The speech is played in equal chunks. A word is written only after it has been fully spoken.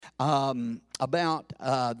about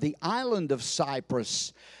the island of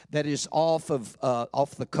Cyprus that is off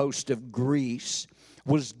the coast of Greece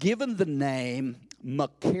was given the name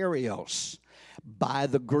Makarios by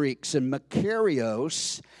the Greeks. And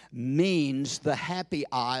Makarios means the happy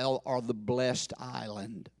isle or the blessed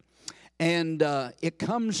island. And it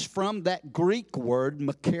comes from that Greek word,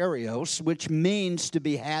 Makarios, which means to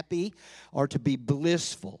be happy or to be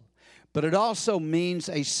blissful. But it also means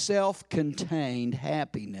a self-contained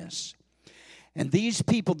happiness. And these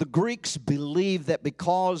people, the Greeks, believed that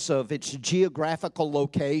because of its geographical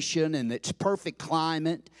location and its perfect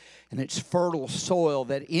climate and its fertile soil,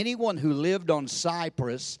 that anyone who lived on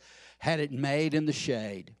Cyprus had it made in the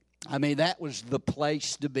shade. I mean, that was the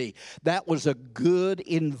place to be. That was a good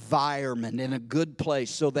environment and a good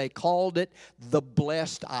place. So they called it the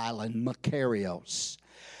blessed island, Makarios.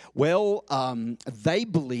 Well, they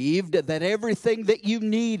believed that everything that you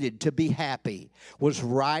needed to be happy was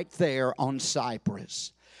right there on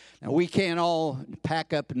Cyprus. Now, we can't all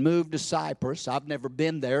pack up and move to Cyprus. I've never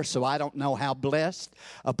been there, so I don't know how blessed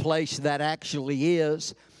a place that actually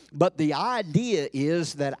is. But the idea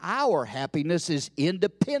is that our happiness is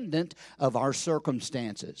independent of our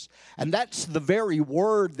circumstances. And that's the very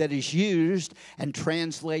word that is used and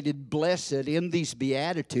translated blessed in these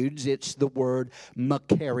Beatitudes. It's the word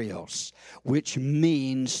Makarios, which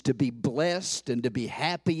means to be blessed and to be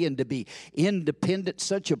happy and to be independent,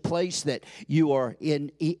 such a place that you are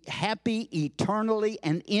happy eternally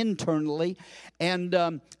and internally. And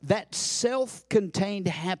that self-contained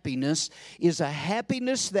happiness is a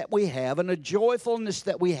happiness that we have and a joyfulness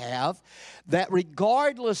that we have, that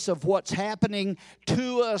regardless of what's happening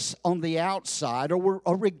to us on the outside or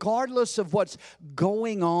regardless of what's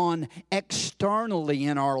going on externally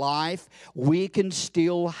in our life, we can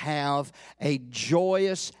still have a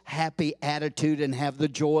joyous, happy attitude and have the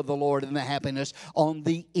joy of the Lord and the happiness on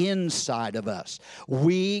the inside of us.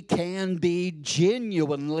 We can be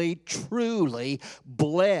genuinely, truly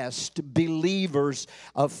blessed believers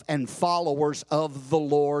of and followers of the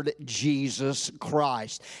Lord Jesus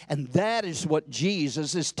Christ. And that is what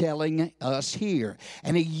Jesus is telling us here.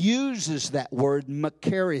 And he uses that word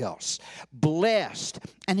Makarios, blessed.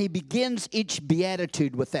 And he begins each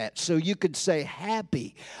beatitude with that. So you could say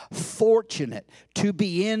happy, fortunate, to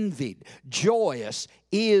be envied, joyous,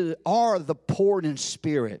 are the poor in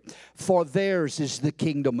spirit, for theirs is the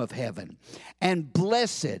kingdom of heaven. And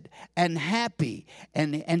blessed and happy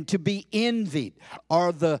and to be envied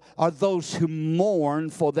are those who mourn,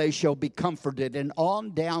 for they shall be comforted. And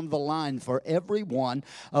on down the line for every one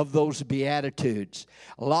of those beatitudes.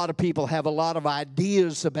 A lot of people have a lot of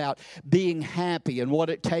ideas about being happy and what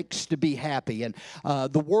it takes to be happy. And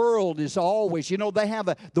the world is always,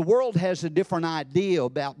 the world has a different idea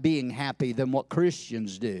about being happy than what Christians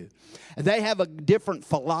do. They have a different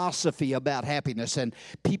philosophy about happiness, and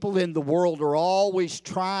people in the world are always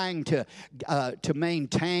trying to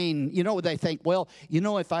maintain. They think,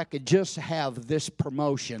 if I could just have this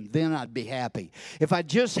promotion, then I'd be happy. If I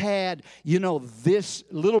just had, this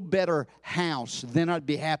little better house, then I'd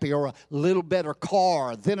be happy, or a little better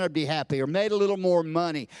car, then I'd be happy, or made a little more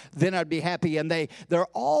money, then I'd be happy. And they're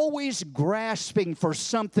always grasping for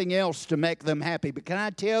something else to make them happy. But can I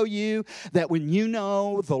tell you that when you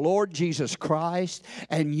know the Lord Jesus Christ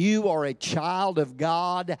and you are a child of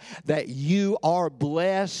God, that you are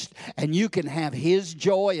blessed and you can have His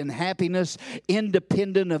joy and happiness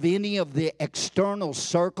independent of any of the external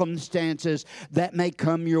circumstances that may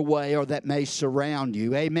come your way or that may surround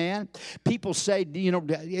you. Amen? People say,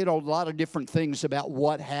 a lot of different things about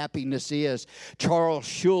what happiness is. Charles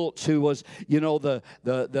Schulz, who was, the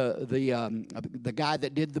guy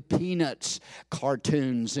that did the Peanuts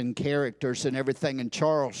cartoons and characters and everything, and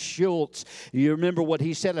Charles Schulz, you remember what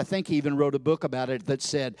he said? I think he even wrote a book about it that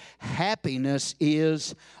said, happiness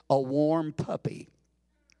is a warm puppy.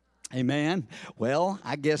 Amen. Well,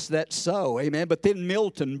 I guess that's so. Amen. But then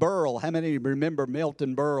Milton Berle. How many remember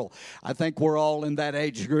Milton Berle? I think we're all in that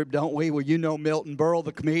age group, don't we? Well, you know Milton Berle,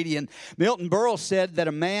 the comedian. Milton Berle said that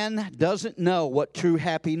a man doesn't know what true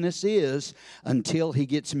happiness is until he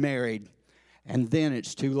gets married. And then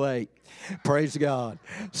it's too late. Praise God.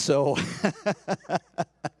 So...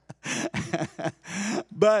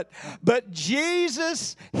 But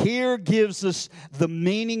Jesus here gives us the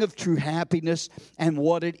meaning of true happiness and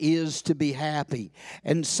what it is to be happy.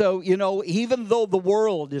 And so, even though the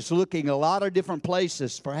world is looking a lot of different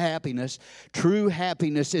places for happiness, true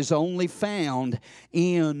happiness is only found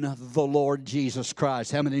in the Lord Jesus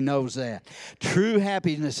Christ. How many knows that? True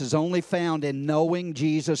happiness is only found in knowing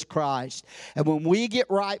Jesus Christ. And when we get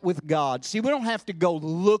right with God, see, we don't have to go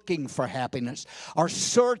looking for happiness or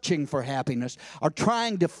searching for happiness or trying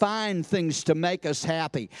trying to find things to make us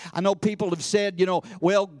happy. I know people have said,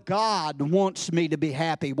 well, God wants me to be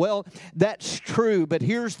happy. Well, that's true, but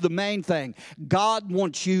here's the main thing. God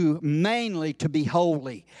wants you mainly to be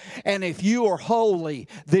holy. And if you are holy,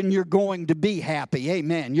 then you're going to be happy.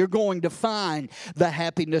 Amen. You're going to find the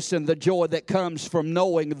happiness and the joy that comes from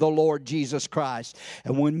knowing the Lord Jesus Christ.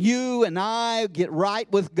 And when you and I get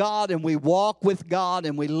right with God and we walk with God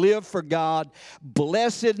and we live for God,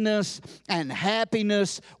 blessedness and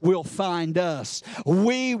happiness will find us.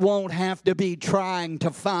 We won't have to be trying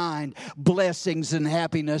to find blessings and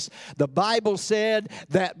happiness. The Bible said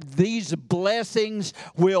that these blessings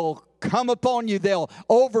will come upon you. They'll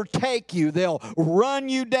overtake you. They'll run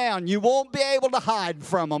you down. You won't be able to hide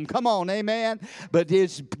from them. Come on, amen? But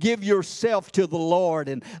just give yourself to the Lord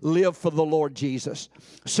and live for the Lord Jesus.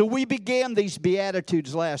 So we began these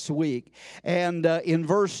Beatitudes last week. And in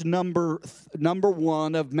verse number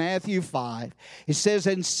 1 of Matthew 5, it says,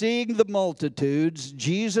 "And seeing the multitudes,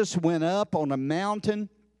 Jesus went up on a mountain,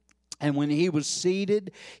 and when he was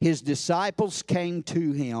seated, his disciples came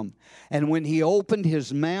to him. And when he opened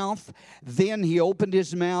his mouth, then he opened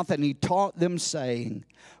his mouth and he taught them, saying,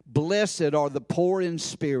 Blessed are the poor in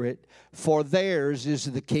spirit, for theirs is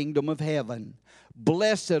the kingdom of heaven.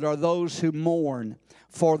 Blessed are those who mourn,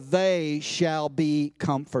 for they shall be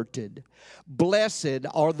comforted. Blessed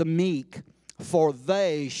are the meek, for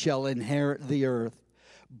they shall inherit the earth.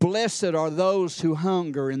 Blessed are those who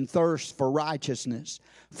hunger and thirst for righteousness,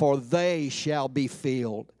 for they shall be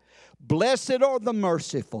filled. Blessed are the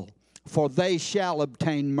merciful, for they shall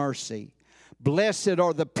obtain mercy. Blessed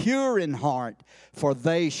are the pure in heart, for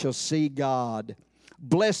they shall see God.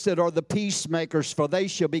 Blessed are the peacemakers, for they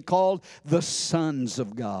shall be called the sons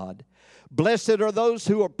of God. Blessed are those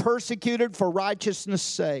who are persecuted for righteousness'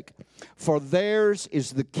 sake, for theirs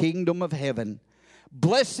is the kingdom of heaven.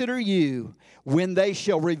 Blessed are you when they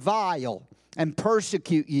shall revile and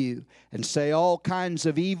persecute you and say all kinds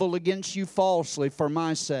of evil against you falsely for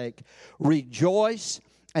my sake. Rejoice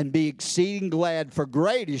and be exceeding glad, for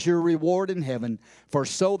great is your reward in heaven, for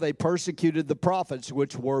so they persecuted the prophets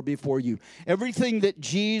which were before you." Everything that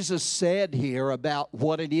Jesus said here about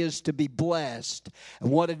what it is to be blessed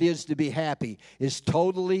and what it is to be happy is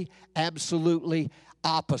totally, absolutely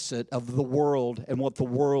opposite of the world and what the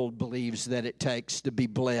world believes that it takes to be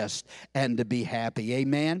blessed and to be happy.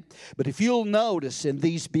 Amen? But if you'll notice in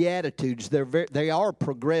these Beatitudes, they are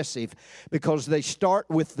progressive, because they start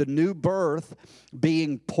with the new birth,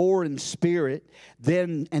 being poor in spirit,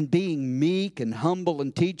 then and being meek and humble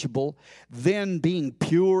and teachable, then being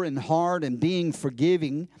pure in heart and being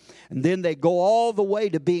forgiving, and then they go all the way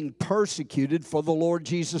to being persecuted for the Lord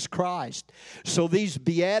Jesus Christ. So these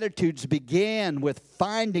Beatitudes began with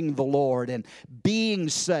finding the Lord and being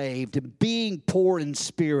saved and being poor in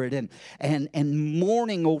spirit and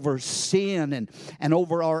mourning over sin and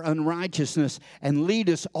over our unrighteousness, and lead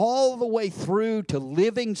us all the way through to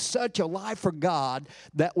living such a life for God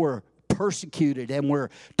that we're persecuted and we're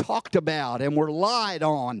talked about and we're lied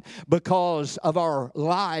on because of our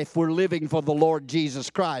life we're living for the Lord Jesus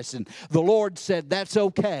Christ. And the Lord said that's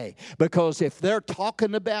okay, because if they're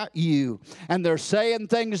talking about you and they're saying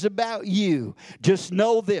things about you, just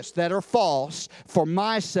know this, that are false for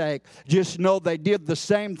my sake. Just know they did the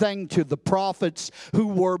same thing to the prophets who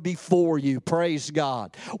were before you. Praise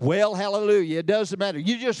God. Well, hallelujah. It doesn't matter.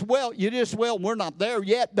 We're not there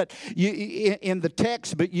yet, but in the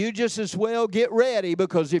text, but you just as well get ready,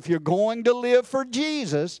 because if you're going to live for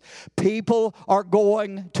Jesus, people are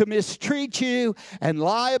going to mistreat you and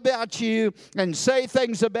lie about you and say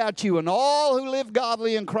things about you, and all who live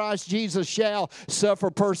godly in Christ Jesus shall suffer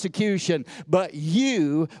persecution, but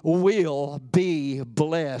you will be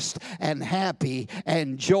blessed and happy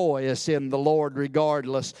and joyous in the Lord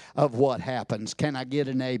regardless of what happens. Can I get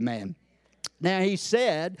an amen? Now, he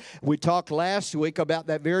said, we talked last week about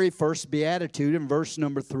that very first beatitude in verse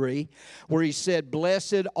number 3, where he said,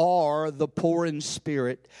 Blessed are the poor in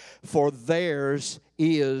spirit, for theirs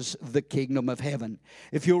is the kingdom of heaven.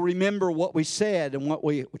 If you'll remember what we said and what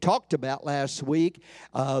we talked about last week,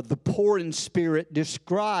 the poor in spirit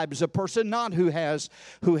describes a person not who has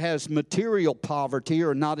material poverty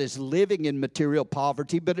or not is living in material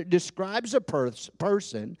poverty, but it describes a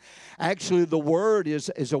person. Actually, the word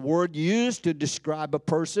is a word used to describe a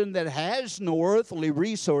person that has no earthly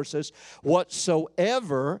resources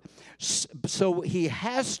whatsoever, so he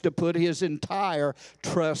has to put his entire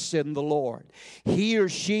trust in the Lord. He or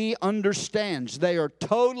she understands they are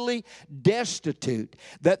totally destitute,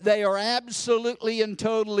 that they are absolutely and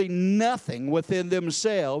totally nothing within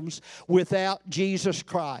themselves without Jesus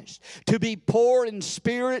Christ. To be poor in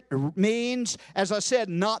spirit means, as I said,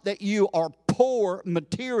 not that you are poor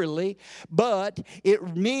materially, but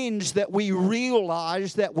it means that we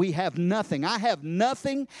realize that we have nothing. I have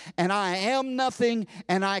nothing, and I am nothing,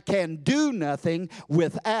 and I can do nothing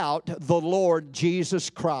without the Lord Jesus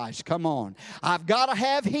Christ. Come on. I've got to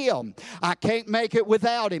have Him. I can't make it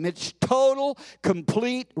without Him. It's total,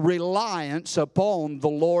 complete reliance upon the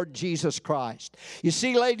Lord Jesus Christ. You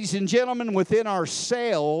see, ladies and gentlemen, within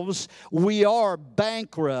ourselves, we are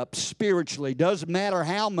bankrupt spiritually. Doesn't matter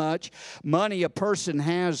how much money a person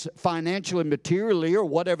has financially, materially, or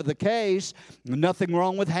whatever the case. Nothing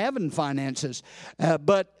wrong with having finances.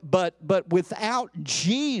 But without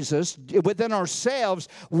Jesus, within ourselves,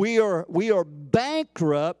 we are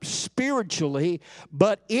bankrupt spiritually.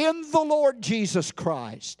 But in the Lord Jesus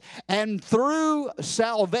Christ, and through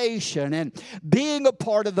salvation and being a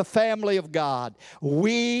part of the family of God,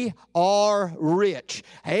 we are rich.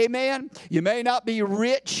 Amen. You may not be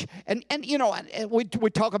rich, and you know, we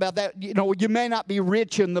talk about that. You know, you may not be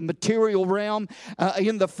rich in the material realm,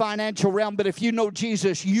 in the financial realm, but if you know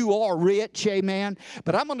Jesus, you are rich. Amen.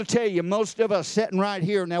 But I'm going to tell you, most of us sitting right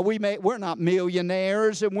here now, we're not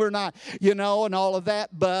millionaires, and we're not, you know, and all of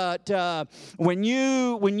that. But when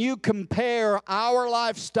you compare our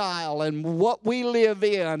lifestyle and what we live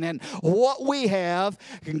in and what we have,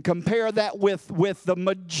 and compare that with the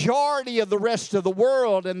majority of the rest of the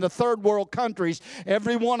world and the third world countries,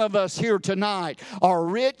 every one of us here tonight are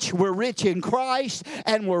rich. We're rich in Christ,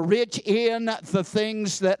 and we're rich in the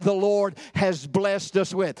things that the Lord has blessed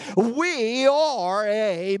us with. We are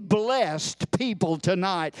a blessed people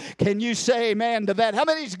tonight. Can you say amen to that? How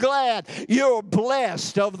many's glad you're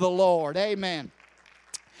blessed of the Lord? Amen.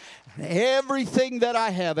 Everything that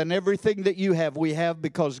I have and everything that you have, we have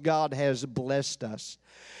because God has blessed us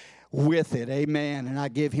with it. Amen. And I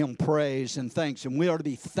give Him praise and thanks. And we ought to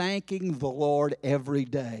be thanking the Lord every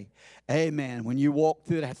day. Amen. When you walk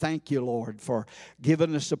through that, thank you, Lord, for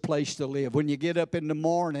giving us a place to live. When you get up in the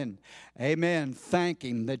morning, amen, thank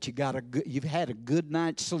Him that you've had a good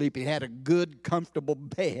night's sleep. You had a good, comfortable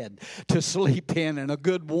bed to sleep in and a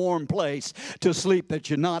good, warm place to sleep, that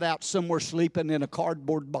you're not out somewhere sleeping in a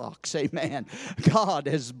cardboard box. Amen. God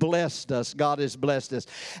has blessed us. God has blessed us.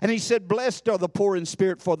 And He said, blessed are the poor in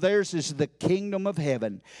spirit, for theirs is the kingdom of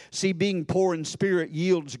heaven. See, being poor in spirit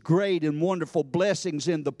yields great and wonderful blessings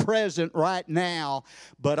in the present right now,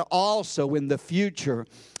 but also in the future,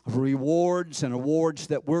 rewards and awards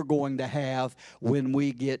that we're going to have when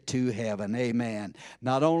we get to heaven. Amen.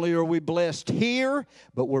 Not only are we blessed here,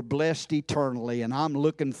 but we're blessed eternally. And I'm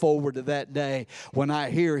looking forward to that day when I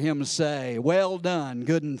hear Him say, well done,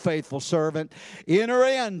 good and faithful servant. Enter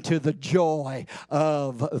into the joy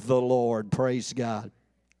of the Lord. Praise God.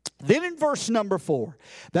 Then in verse number 4,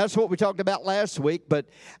 that's what we talked about last week, but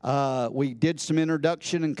we did some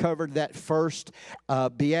introduction and covered that first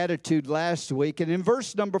beatitude last week. And in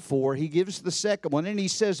verse number 4, he gives the second one, and he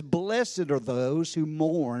says, blessed are those who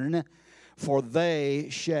mourn, for they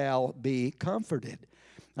shall be comforted.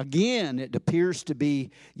 Again, it appears to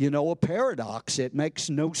be, a paradox. It makes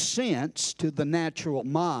no sense to the natural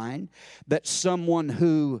mind that someone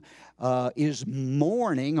who is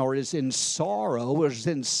mourning or is in sorrow or is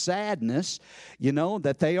in sadness,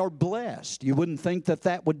 that they are blessed. You wouldn't think that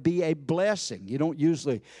that would be a blessing. You don't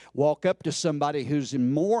usually walk up to somebody who's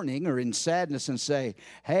in mourning or in sadness and say,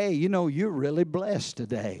 hey, you're really blessed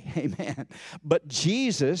today. Amen. But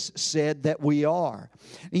Jesus said that we are.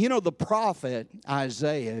 And the prophet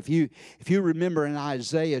Isaiah, if you remember in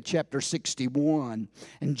Isaiah chapter 61,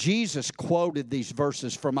 and Jesus quoted these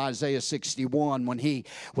verses from Isaiah 61 when he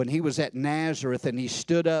was at Nazareth, and he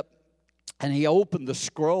stood up and he opened the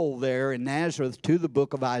scroll there in Nazareth to the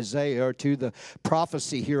book of Isaiah, or to the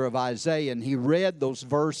prophecy here of Isaiah, and he read those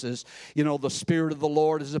verses. The Spirit of the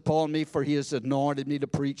Lord is upon me, for He has anointed me to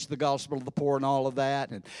preach the gospel of the poor and all of that,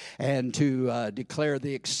 and to declare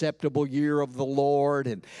the acceptable year of the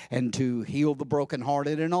Lord, and to heal the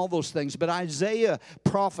brokenhearted and all those things. But Isaiah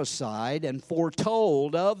prophesied and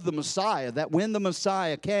foretold of the Messiah, that when the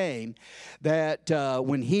Messiah came, that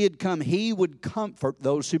when He had come, He would comfort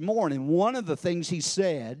those who mourn. And one of the things he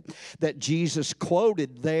said that Jesus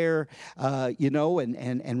quoted there,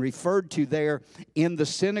 and referred to there in the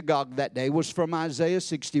synagogue that day was from Isaiah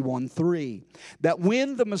 61:3. That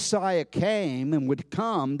when the Messiah came and would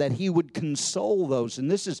come, that He would console those. And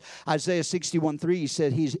this is Isaiah 61:3. He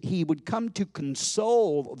said He would come to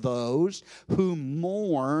console those who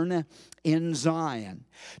mourn in Zion.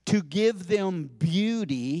 to give them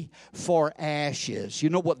beauty for ashes. You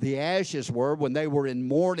know what the ashes were? When they were in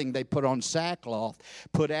mourning, they put on sackcloth,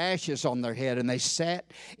 put ashes on their head, and they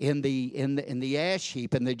sat in the ash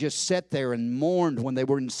heap, and they just sat there and mourned when they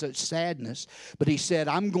were in such sadness. But he said,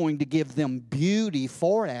 I'm going to give them beauty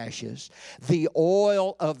for ashes, the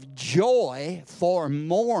oil of joy for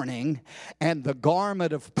mourning, and the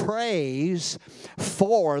garment of praise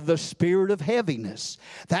for the spirit of heaviness.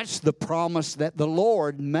 That's the promise that the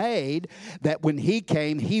Lord made, that when He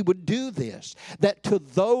came, He would do this. That to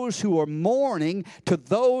those who are mourning, to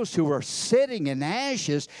those who are sitting in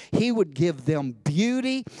ashes, He would give them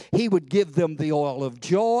beauty. He would give them the oil of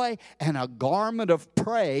joy and a garment of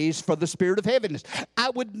praise for the spirit of heaviness. I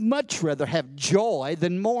would much rather have joy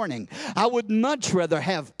than mourning. I would much rather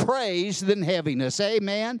have praise than heaviness.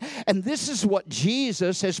 Amen? And this is what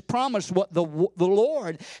Jesus has promised, what the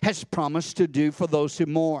Lord has promised to do for those who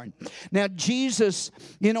mourn. Now, Jesus,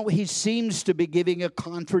 He seems to be giving a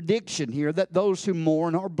contradiction here, that those who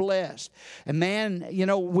mourn are blessed. And man,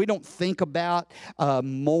 we don't think about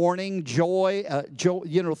mourning, joy,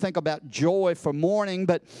 think about joy for mourning,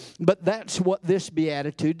 but that's what this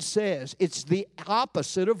beatitude says. It's the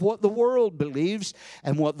opposite of what the world believes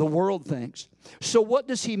and what the world thinks. So what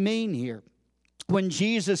does He mean here when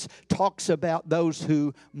Jesus talks about those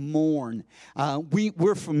who mourn?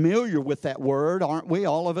 We're familiar with that word, aren't we?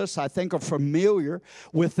 All of us, I think, are familiar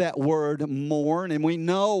with that word mourn, and we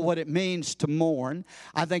know what it means to mourn.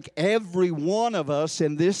 I think every one of us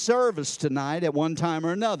in this service tonight, at one time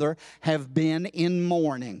or another, have been in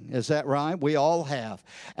mourning. Is that right? We all have,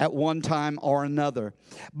 at one time or another.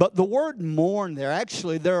 But the word mourn there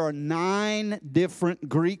are 9 different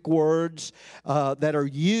Greek words that are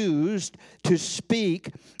used to speak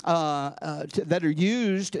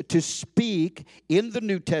in the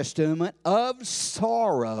New Testament of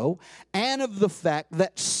sorrow, and of the fact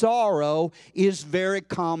that sorrow is very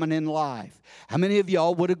common in life. How many of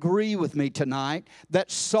y'all would agree with me tonight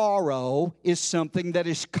that sorrow is something that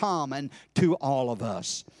is common to all of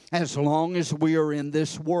us, as long as we are in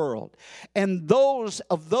this world? And those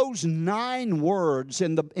 9 words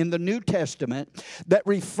in the New Testament that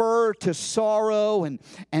refer to sorrow and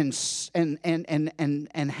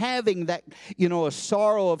having that, a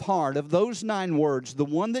sorrow of heart, of those 9 words, the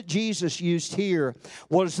one that Jesus used here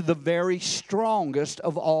was the very strongest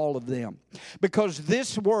of all of them. Because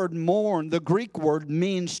this word mourn, the Greek word,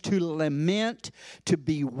 means to lament, to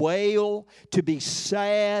bewail, to be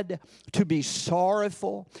sad, to be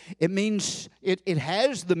sorrowful. It means, it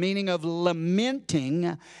has the meaning of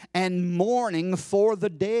lamenting and mourning for the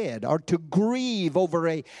dead, or to grieve over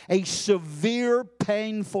a severe,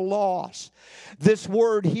 painful loss. This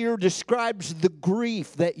word here describes the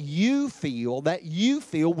grief that you feel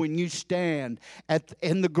when you stand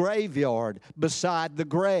in the graveyard beside the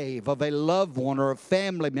grave of a loved one or a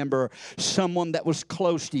family member, someone that was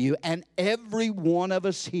close to you. And every one of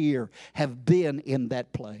us here have been in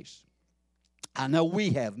that place. I know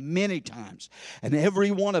we have many times, and every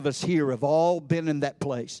one of us here have all been in that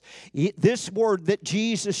place. This word that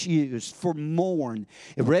Jesus used for mourn,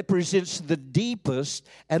 it represents the deepest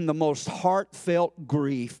and the most heartfelt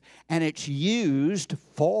grief, and it's used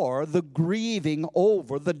for the grieving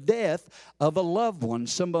over the death of a loved one,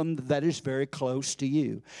 someone that is very close to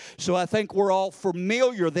you. So I think we're all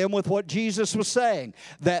familiar then with what Jesus was saying,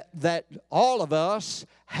 that all of us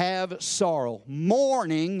have sorrow.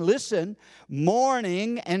 Mourning, listen,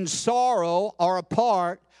 mourning and sorrow are a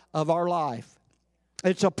part of our life.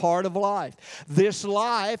 It's a part of life. This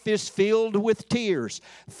life is filled with tears.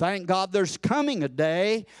 Thank God there's coming a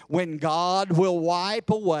day when God will wipe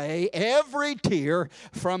away every tear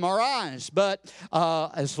from our eyes. But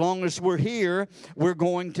as long as we're here, we're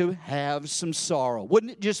going to have some sorrow.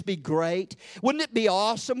 Wouldn't it just be great? Wouldn't it be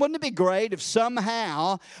awesome? Wouldn't it be great if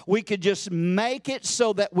somehow we could just make it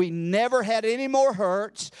so that we never had any more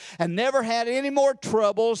hurts and never had any more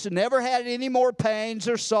troubles and never had any more pains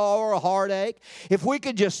or sorrow or heartache? If we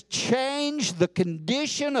could just change the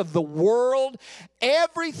condition of the world,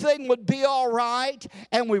 everything would be all right,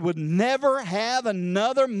 and we would never have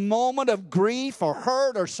another moment of grief or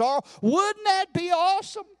hurt or sorrow. Wouldn't that be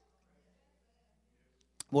awesome?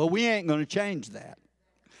 Well, we ain't going to change that.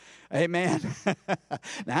 Amen.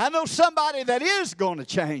 Now, I know somebody that is going to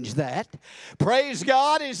change that. Praise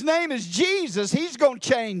God. His name is Jesus. He's going to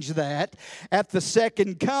change that at the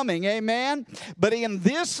second coming. Amen. But in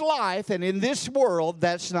this life and in this world,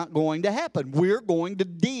 that's not going to happen. We're going to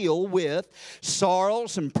deal with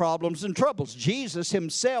sorrows and problems and troubles. Jesus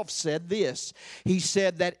himself said this. He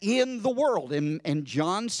said that in the world, in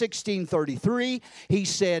John 16:33, he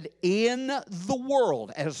said, in the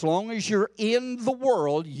world, as long as you're in the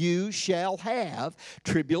world, you shall have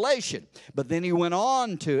tribulation. But then he went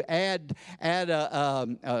on to add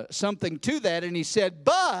something to that, and he said,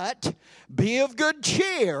 but be of good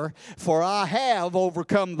cheer, for I have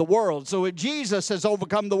overcome the world. So if Jesus has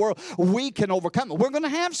overcome the world, we can overcome it. We're going to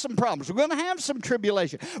have some problems. We're going to have some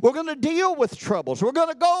tribulation. We're going to deal with troubles. We're going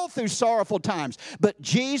to go through sorrowful times. But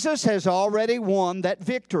Jesus has already won that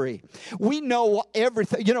victory. We know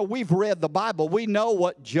everything. You know, we've read the Bible. We know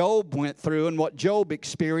what Job went through and what Job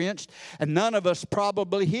experienced. And none of us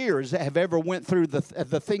probably here have ever went through the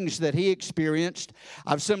things that he experienced.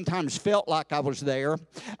 I've sometimes felt like I was there.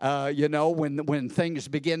 When things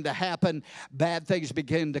begin to happen, bad things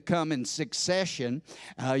begin to come in succession.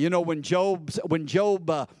 When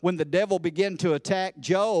the devil began to attack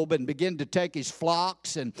Job and begin to take his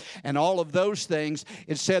flocks and all of those things,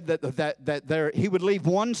 it said that he would leave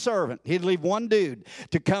one servant, he'd leave one dude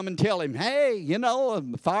to come and tell him, hey,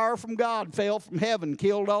 fire from God fell from heaven,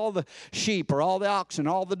 killed all the sheep or all the oxen,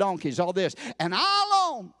 all the donkeys, all this, and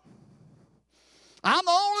I alone, I'm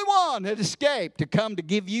the only one that escaped to come to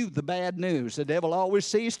give you the bad news. The devil always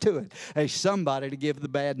sees to it. There's somebody to give the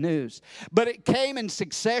bad news. But it came in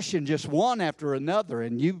succession, just one after another.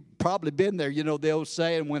 And you've probably been there. You know the old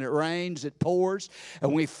saying, when it rains, it pours.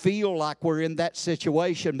 And we feel like we're in that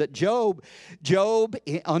situation. But Job,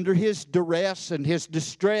 under his duress and his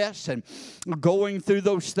distress and going through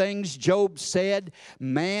those things, Job said,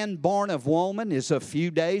 man born of woman is a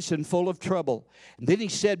few days and full of trouble. And then he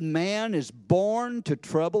said, man is born to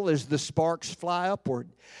trouble as the sparks fly upward.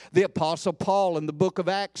 The Apostle Paul in the book of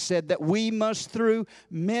Acts said that we must through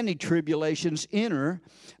many tribulations enter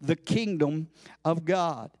the kingdom of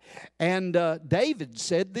God. And David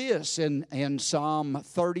said this in Psalm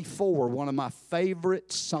 34, one of my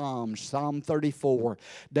favorite Psalms, Psalm 34.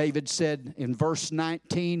 David said in verse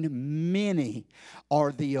 19, many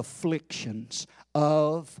are the afflictions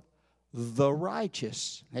of the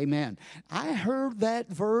righteous. Amen. I heard that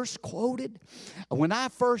verse quoted when I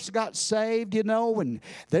first got saved, and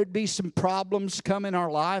there'd be some problems come in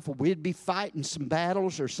our life. We'd be fighting some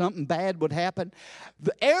battles or something bad would happen.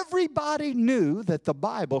 Everybody knew that the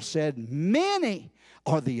Bible said many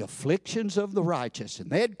are the afflictions of the righteous.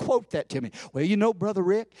 And they'd quote that to me. Well, Brother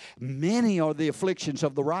Rick, many are the afflictions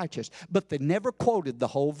of the righteous. But they never quoted the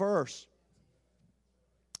whole verse.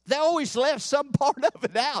 They always left some part of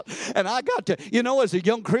it out. And I got to, as a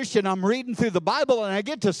young Christian, I'm reading through the Bible, and I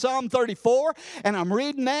get to Psalm 34, and I'm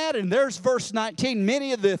reading that, and there's verse 19,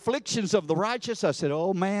 many of the afflictions of the righteous. I said,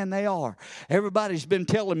 oh, man, they are. Everybody's been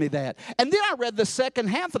telling me that. And then I read the second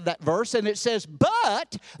half of that verse, and it says,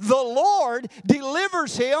 but the Lord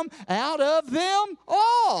delivers him out of them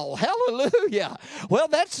all. Hallelujah. Well,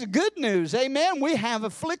 that's the good news. Amen. We have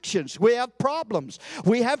afflictions. We have problems.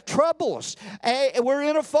 We have troubles. We're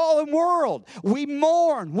in a fallen world. We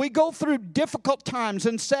mourn. We go through difficult times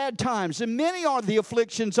and sad times, and many are the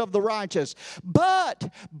afflictions of the righteous.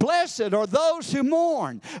 But blessed are those who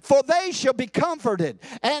mourn, for they shall be comforted,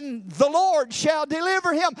 and the Lord shall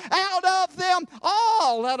deliver him out of them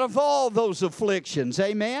all, out of all those afflictions.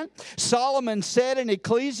 Amen. Solomon said in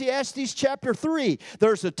Ecclesiastes chapter 3,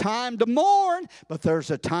 there's a time to mourn, but there's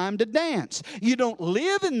a time to dance. You don't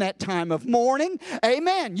live in that time of mourning.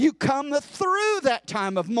 Amen. You come through that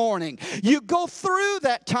time of mourning. You go through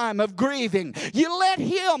that time of grieving. You let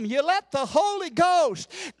the Holy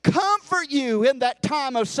Ghost comfort you in that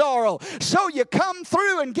time of sorrow. So you come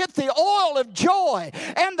through and get the oil of joy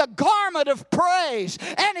and the garment of praise,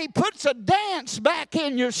 and he puts a dance back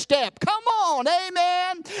in your step. Come on,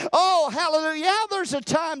 amen. Oh, hallelujah. Yeah, there's a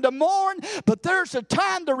time to mourn, but there's a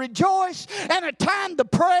time to rejoice and a time to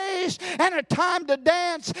praise and a time to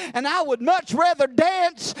dance. And I would much rather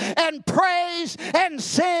dance and praise and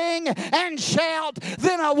sing and shout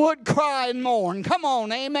than I would cry and mourn. Come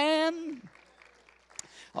on, amen.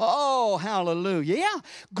 Oh, hallelujah. Yeah,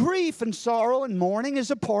 grief and sorrow and mourning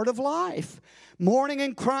is a part of life. Mourning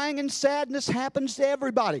and crying and sadness happens to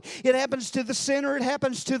everybody. It happens to the sinner. It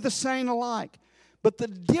happens to the saint alike. But the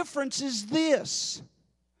difference is this.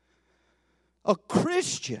 A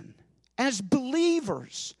Christian, as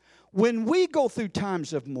believers, when we go through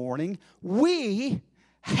times of mourning, we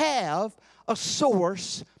have a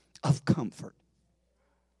source of comfort.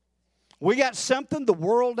 We got something the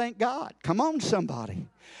world ain't got. Come on, somebody.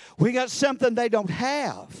 We got something they don't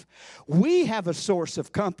have. We have a source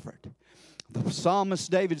of comfort. The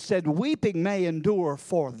psalmist David said, weeping may endure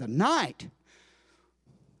for the night.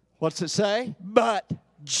 What's it say? But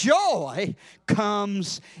joy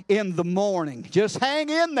comes in the morning. Just hang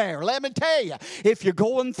in there. Let me tell you, if you're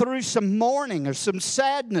going through some mourning or some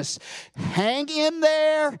sadness, hang in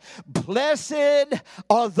there. Blessed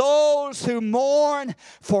are those who mourn,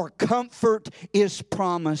 for comfort is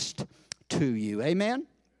promised to you. Amen?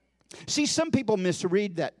 See, some people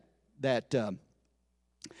misread that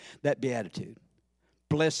beatitude.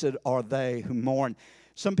 Blessed are they who mourn.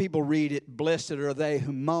 Some people read it, blessed are they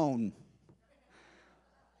who moan.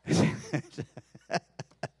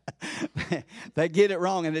 They get it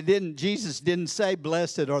wrong, and Jesus didn't say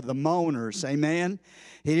blessed are the moaners. Amen.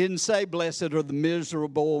 He didn't say blessed are the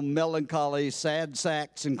miserable, melancholy, sad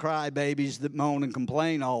sacks and crybabies that moan and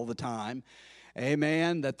complain all the time.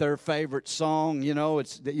 Amen. That their favorite song, you know,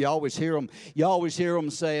 it's you always hear them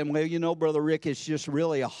saying, well, you know, Brother Rick, it's just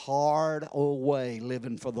really a hard old way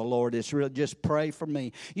living for the Lord. It's really just pray for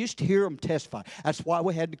me. You used to hear them testify. That's why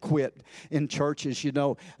we had to quit in churches. You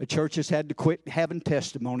know, churches had to quit having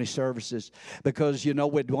testimony services because, you know,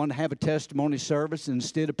 we'd want to have a testimony service. And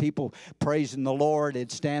instead of people praising the Lord,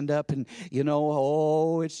 it'd stand up and, you know,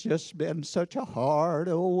 oh, it's just been such a hard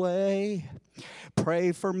old way.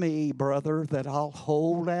 Pray for me, brother, that I'll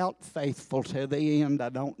hold out faithful to the end. I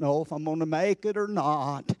don't know if I'm going to make it or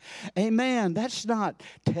not. Amen. That's not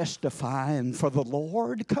testifying for the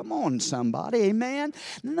Lord. Come on, somebody. Amen.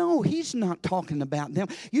 No, he's not talking about them.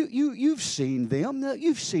 You've seen them.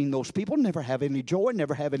 You've seen those people never have any joy,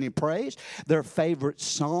 never have any praise. Their favorite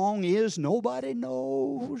song is nobody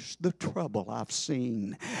knows the trouble I've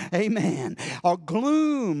seen. Amen. Or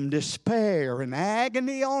gloom, despair, and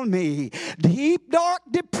agony on me. Deep, dark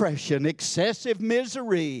depression, excessive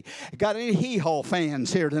misery. Got any hee-haw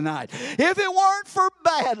fans here tonight? If it weren't for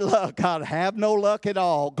bad luck, I'd have no luck at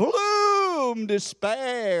all. Gloom,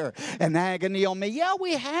 despair, and agony on me. Yeah,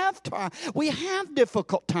 we have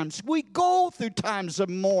difficult times. We go through times of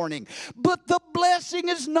mourning. But the blessing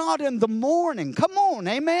is not in the mourning. Come on,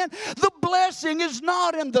 amen? The blessing is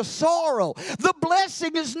not in the sorrow. The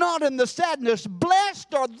blessing is not in the sadness.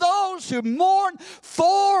 Blessed are those who mourn,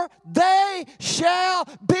 for they shall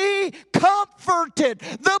be comforted.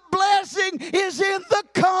 The blessing is in the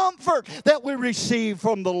comfort that we receive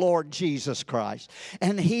from the Lord Jesus Christ.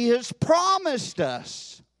 And He has promised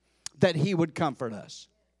us that He would comfort us.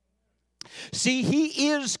 See, He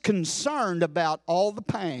is concerned about all the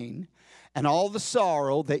pain and all the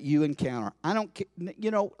sorrow that you encounter.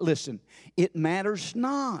 Listen, it matters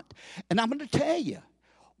not. And I'm going to tell you,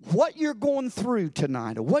 what you're going through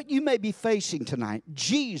tonight or what you may be facing tonight,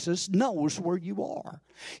 Jesus knows where you are.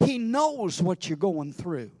 He knows what you're going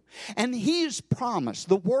through. And He has promised,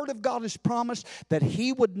 the Word of God has promised that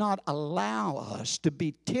He would not allow us to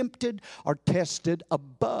be tempted or tested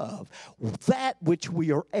above that which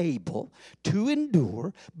we are able to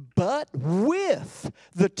endure, but with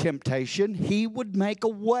the temptation, He would make a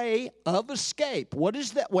way of escape. What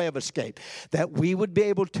is that way of escape? That we would be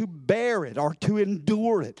able to bear it or to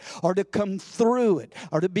endure it or to come through it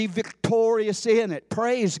or to be victorious in it.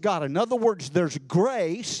 Praise God. In other words, there's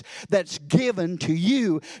grace that's given to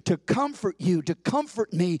you to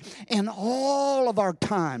comfort me in all of our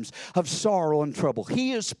times of sorrow and trouble. He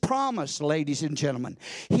has promised, ladies and gentlemen,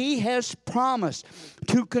 He has promised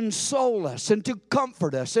to console us and to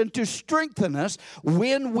comfort us and to strengthen us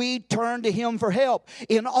when we turn to Him for help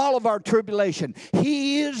in all of our tribulation.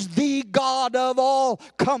 He is the God of all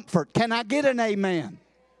comfort. Can I get an amen?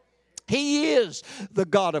 He is the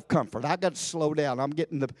God of comfort. I got to slow down. I'm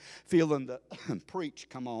getting the feeling to preach.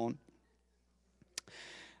 Come on.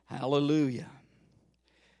 Hallelujah.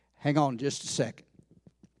 Hang on just a second.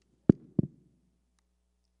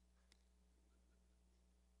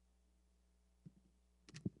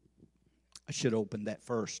 I should open that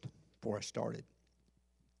first before I started.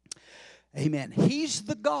 Amen. He's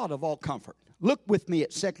the God of all comfort. Look with me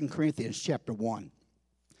at 2 Corinthians chapter 1.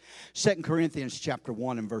 2 Corinthians chapter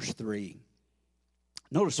 1 and verse 3.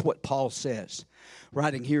 Notice what Paul says,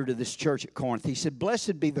 writing here to this church at Corinth. He said,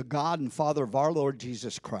 "Blessed be the God and Father of our Lord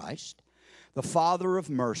Jesus Christ, the Father of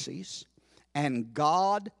mercies, and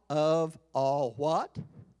God of all" what?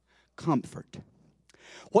 Comfort.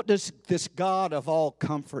 What does this God of all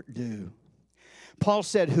comfort do? Paul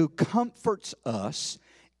said, "Who comforts us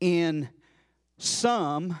in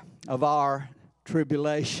some of our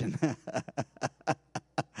tribulation."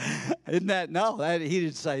 Isn't that? No, he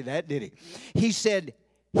didn't say that, did he? He said,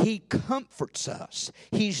 He comforts us.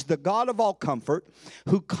 He's the God of all comfort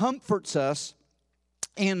who comforts us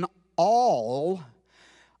in all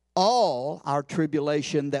our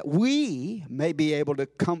tribulation, that we may be able to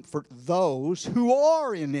comfort those who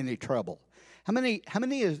are in any trouble. How many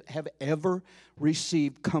have ever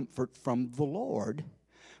received comfort from the Lord,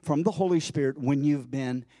 from the Holy Spirit, when you've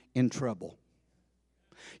been in trouble?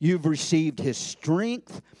 You've received His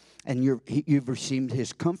strength, and you've received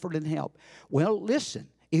His comfort and help. Well, listen,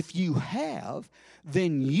 if you have,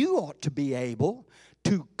 then you ought to be able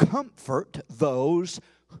to comfort those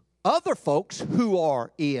other folks who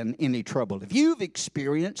are in any trouble. If you've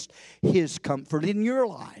experienced His comfort in your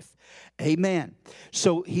life. Amen.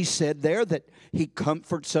 So He said there that He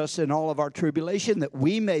comforts us in all of our tribulation, that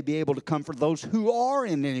we may be able to comfort those who are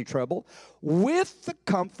in any trouble with the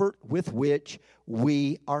comfort with which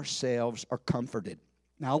we ourselves are comforted.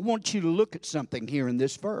 Now, I want you to look at something here in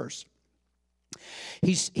this verse.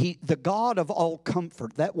 He's the God of all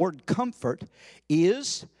comfort. That word comfort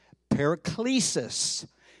is paraklesis.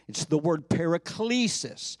 It's the word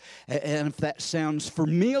paraklesis. And if that sounds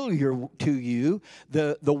familiar to you,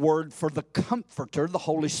 the word for the Comforter, the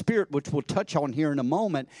Holy Spirit, which we'll touch on here in a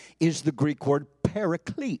moment, is the Greek word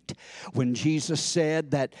paraclete. When Jesus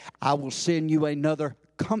said that I will send you another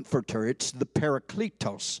Comforter, it's the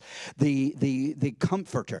parakletos, the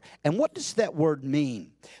Comforter. And what does that word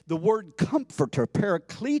mean? The word Comforter,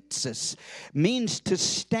 paraklesis, means to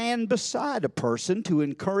stand beside a person, to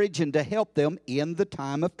encourage and to help them in the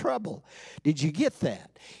time of trouble. Did you get that?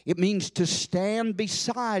 It means to stand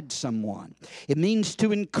beside someone. It means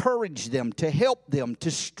to encourage them, to help them,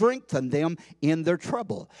 to strengthen them in their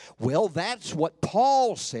trouble. Well, that's what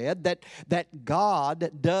Paul said that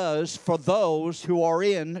God does for those who are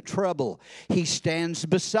in trouble. He stands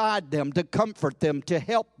beside them to comfort them, to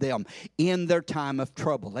help them in their time of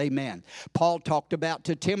trouble. Amen. Paul talked about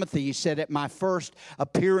to Timothy, he said, at my first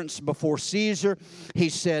appearance before Caesar, he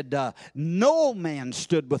said, no man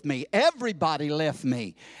stood with me. Everybody left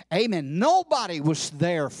me. Amen. Nobody was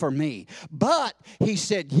there for me. But he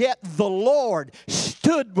said, yet the Lord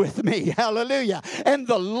stood with me. Hallelujah. And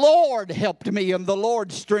the Lord helped me, and the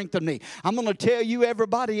Lord strengthened me. I'm going to tell you,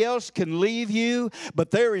 everybody else can leave you,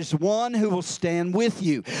 but there is one who will stand with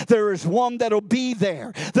you. There is one that'll be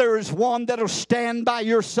there. There is one that'll stand by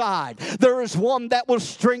your side. There is one that will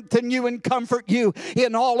strengthen you and comfort you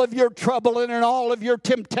in all of your trouble and in all of your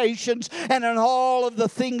temptations and in all of the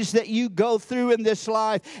things that you go through in this life.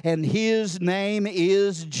 And His name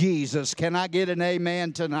is Jesus. Can I get an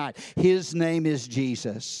amen tonight? His name is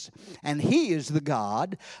Jesus. And He is the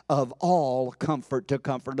God of all comfort, to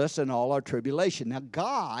comfort us in all our tribulation. Now,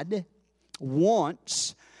 God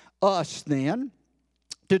wants us then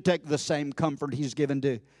to take the same comfort He's given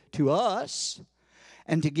to us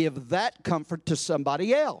and to give that comfort to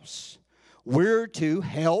somebody else. We're to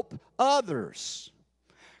help others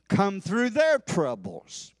come through their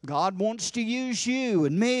troubles. God wants to use you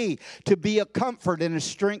and me to be a comfort and a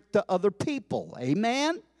strength to other people.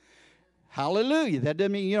 Amen? Hallelujah. That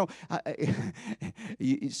doesn't mean,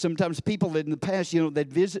 sometimes people in the past,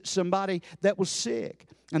 they'd visit somebody that was sick.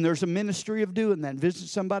 And there's a ministry of doing that. Visit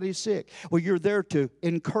somebody who's sick. Well, you're there to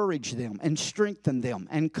encourage them and strengthen them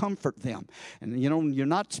and comfort them. And, you're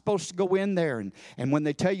not supposed to go in there. And when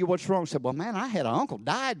they tell you what's wrong, say, well, man, I had an uncle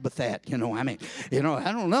died with that. I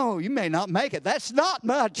don't know. You may not make it. That's not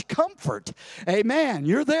much comfort. Amen.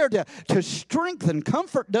 You're there to strengthen.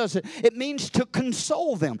 Comfort doesn't. It means to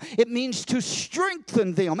console them. It means to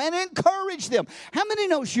strengthen them and encourage them. How many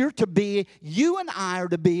knows you and I are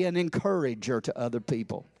to be an encourager to other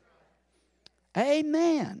people?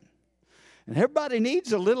 Amen. And everybody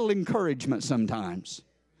needs a little encouragement sometimes.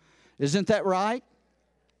 Isn't that right?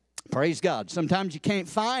 Praise God. Sometimes you can't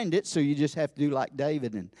find it, so you just have to do like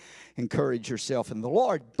David and encourage yourself in the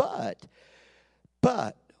Lord. But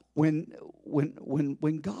when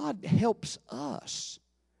God helps us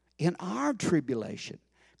in our tribulation,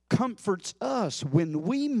 comforts us when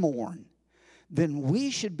we mourn, then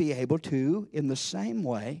we should be able to, in the same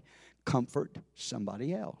way, comfort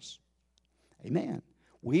somebody else. Amen.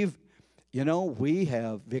 We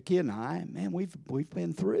have, Vicki and I, man, we've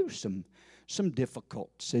been through some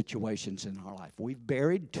difficult situations in our life. We've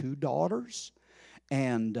buried 2 daughters,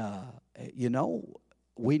 and,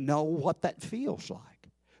 we know what that feels like.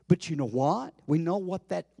 But you know what? We know what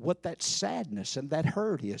that sadness and that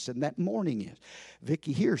hurt is and that mourning is.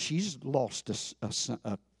 Vicki here, she's lost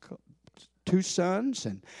 2 sons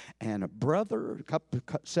and a brother,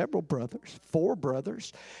 several brothers, 4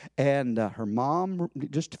 brothers, and her mom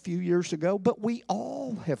just a few years ago. But we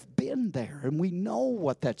all have been there, and we know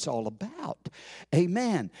what that's all about.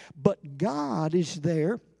 Amen. But God is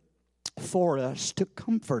there for us to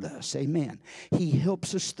comfort us. Amen. He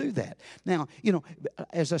helps us through that. Now,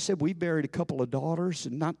 as I said, we buried a couple of daughters,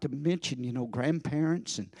 and not to mention,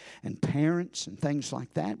 grandparents and parents and things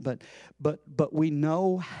like that. But we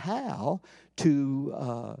know how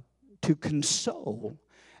to console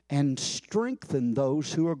and strengthen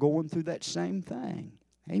those who are going through that same thing.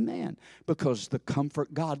 Amen. Because the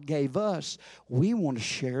comfort God gave us, we want to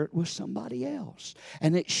share it with somebody else.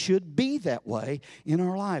 And it should be that way in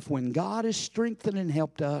our life. When God has strengthened and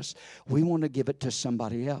helped us, we want to give it to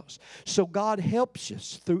somebody else. So God helps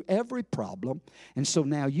us through every problem. And so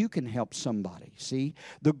now you can help somebody. See,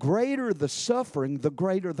 the greater the suffering, the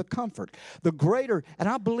greater the comfort. The greater, and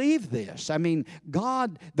I believe this,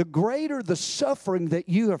 God, the greater the suffering that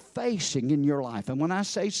you are facing in your life. And when I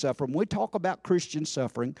say suffering, we talk about Christian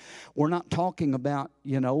suffering. We're not talking about,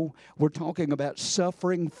 we're talking about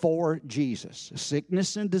suffering for Jesus.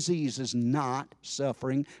 Sickness and disease is not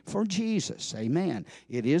suffering for Jesus. Amen.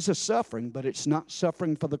 It is a suffering, but it's not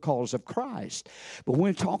suffering for the cause of Christ. But when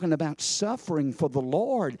we're talking about suffering for the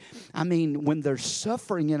Lord, when there's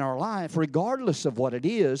suffering in our life, regardless of what it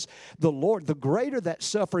is, the Lord, the greater that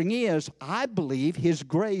suffering is, I believe His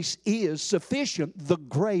grace is sufficient. The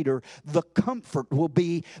greater the comfort will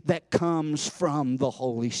be that comes from the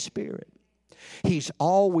Holy Spirit. He's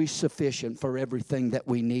always sufficient for everything that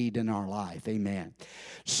we need in our life. Amen.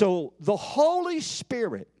 So the Holy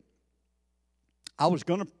Spirit, I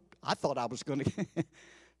thought I was going to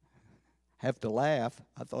have to laugh.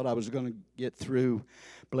 I thought I was going to get through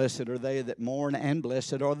blessed are they that mourn and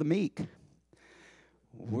blessed are the meek.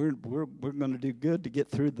 We're going to do good to get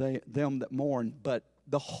through them that mourn. But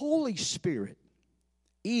the Holy Spirit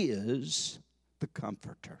is the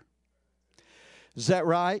Comforter. Is that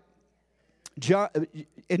right?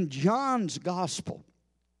 In John's Gospel,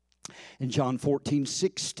 in John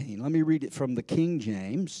 14:16, let me read it from the King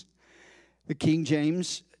James. The King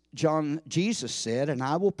James, Jesus said, "And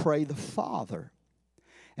I will pray the Father,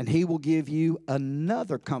 and He will give you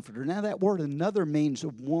another Comforter." Now that word another means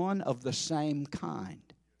one of the same kind.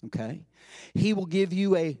 Okay? He will give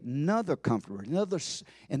you another Comforter.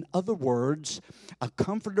 In other words, a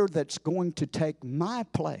Comforter that's going to take my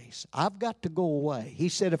place. I've got to go away. He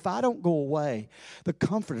said, if I don't go away, the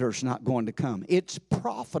Comforter's not going to come. It's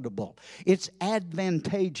profitable. It's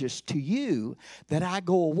advantageous to you that I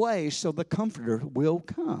go away so the Comforter will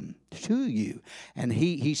come to you. And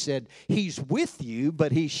he said, He's with you,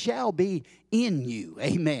 but He shall be in you.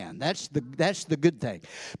 Amen. That's the good thing.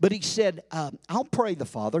 But He said, I'll pray the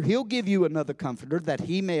Father. He'll give you another Comforter that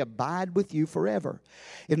He may abide with you forever.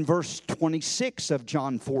 In verse 26 of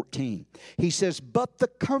John 14, He says, but the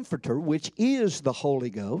Comforter, which is the Holy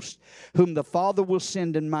Ghost, whom the Father will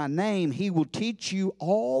send in my name, He will teach you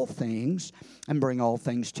all things and bring all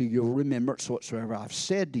things to your remembrance whatsoever I've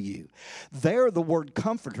said to you. There, the word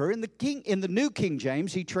Comforter, in the New King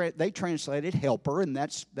James, they translated helper, and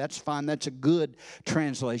that's fine. That's a good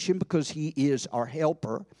translation because He is our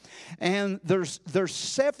helper. And there's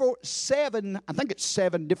seven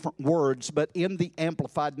different words, but in the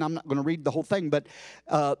Amplified, and I'm not going to read the whole thing, but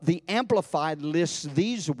the Amplified lists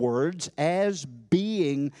these words as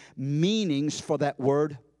being meanings for that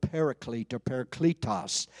word Paraclete or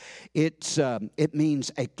Parakletos. It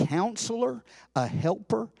means a counselor, a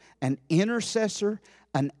helper, an intercessor,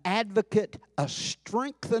 an advocate, a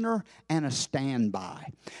strengthener, and a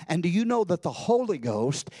standby. And do you know that the Holy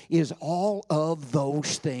Ghost is all of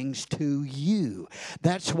those things to you?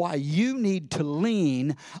 That's why you need to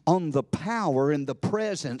lean on the power and the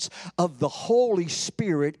presence of the Holy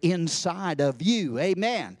Spirit inside of you.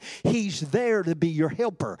 Amen. He's there to be your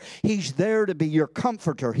helper. He's there to be your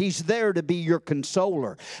comforter. He's there to be your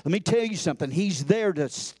consoler. Let me tell you something. He's there to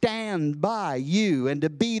stand by you and to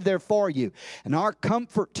be there for you. And our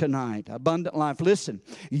comfort tonight, Abundant Life, listen,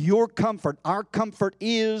 your comfort, our comfort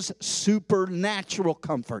is supernatural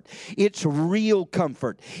comfort. It's real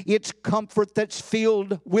comfort. It's comfort that's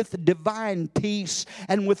filled with divine peace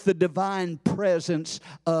and with the divine presence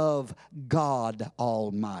of God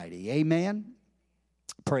Almighty. Amen?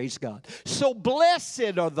 Praise God. So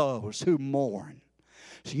blessed are those who mourn.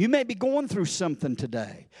 So you may be going through something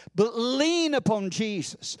today, but lean upon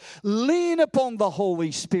Jesus. Lean upon the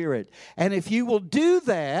Holy Spirit. And if you will do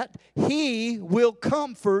that, He will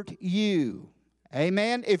comfort you.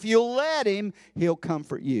 Amen? If you'll let Him, He'll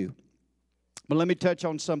comfort you. But let me touch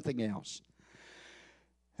on something else.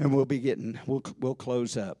 And we'll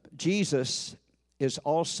close up. Jesus is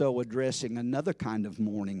also addressing another kind of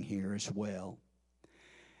mourning here as well.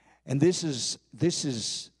 And this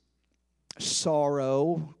is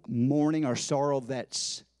sorrow, mourning or sorrow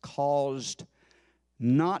that's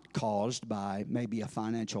not caused by maybe a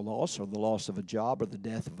financial loss or the loss of a job or the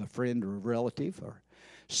death of a friend or a relative or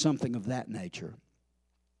something of that nature.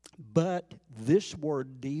 But this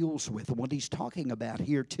word deals with, and what he's talking about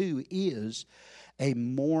here too, is a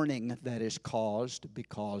mourning that is caused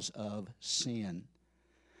because of sin.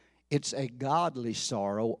 It's a godly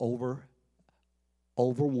sorrow over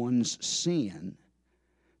one's sin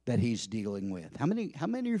that he's dealing with. How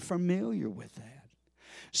many are familiar with that?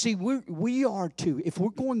 See, we are to, if we're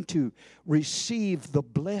going to receive the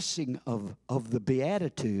blessing of the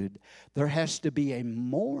Beatitude, there has to be a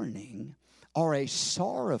mourning or a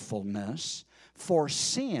sorrowfulness for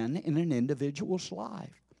sin in an individual's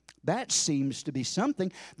life. That seems to be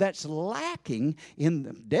something that's lacking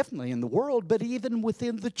definitely in the world, but even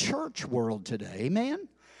within the church world today. Amen?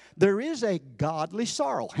 There is a godly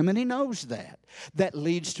sorrow. How many knows that? That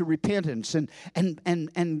leads to repentance. And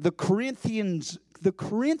the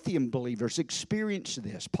Corinthian believers experienced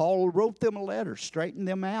this. Paul wrote them a letter, straightened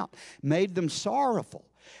them out, made them sorrowful.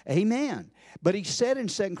 Amen. But he said in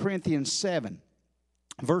 2 Corinthians 7,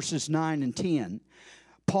 verses 9 and 10,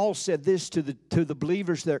 Paul said this to the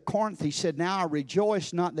believers there at Corinth. He said, "Now I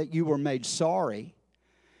rejoice not that you were made sorry,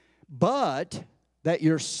 but that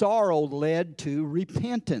your sorrow led to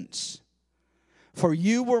repentance. For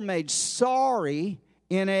you were made sorry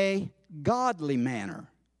in a godly manner.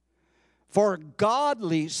 For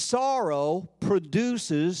godly sorrow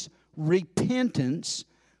produces repentance,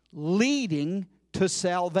 leading to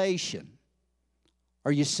salvation."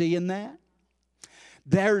 Are you seeing that?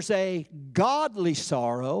 There's a godly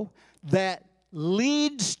sorrow that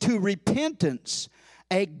leads to repentance,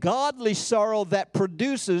 a godly sorrow that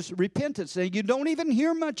produces repentance. Now, you don't even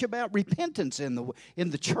hear much about repentance in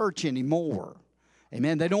the church anymore.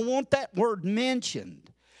 Amen. They don't want that word mentioned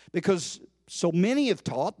because so many have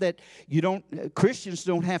taught that Christians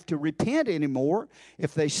don't have to repent anymore.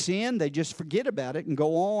 If they sin, they just forget about it and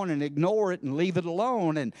go on and ignore it and leave it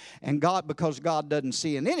alone. And God, because God doesn't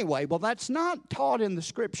sin anyway. Well, that's not taught in the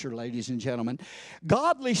Scripture, ladies and gentlemen.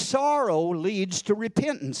 Godly sorrow leads to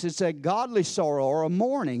repentance. It's a godly sorrow or a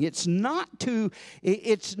mourning. It's not to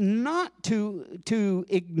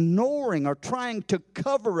ignoring or trying to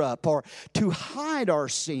cover up or to hide our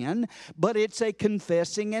sin, but it's a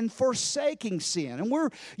confessing and forsaking sin. And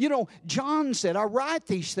John said, "I write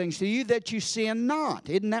these things to you that you sin not."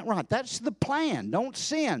 Isn't that right? That's the plan. Don't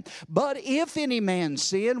sin. "But if any man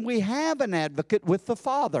sin, we have an advocate with the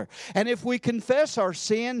Father. And if we confess our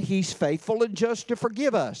sin, he's faithful and just to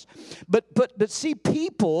forgive us." But see,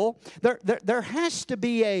 people, there has to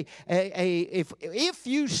be if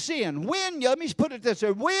you sin, let me put it this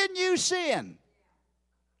way, when you sin,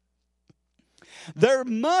 there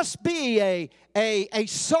must be a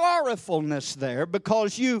sorrowfulness there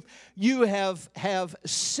because you have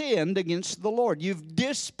sinned against the Lord. You've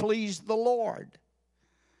displeased the Lord.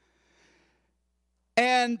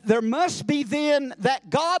 And there must be then that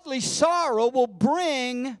godly sorrow will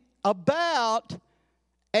bring about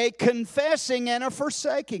a confessing and a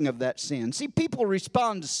forsaking of that sin. See, people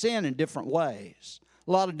respond to sin in different ways.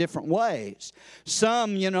 A lot of different ways.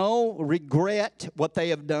 Some, regret what they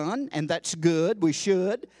have done, and that's good. We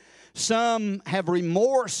should. Some have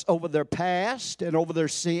remorse over their past and over their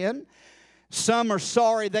sin. Some are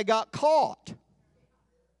sorry they got caught.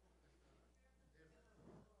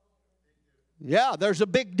 Yeah, there's a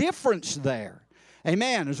big difference there.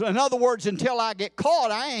 Amen. In other words, until I get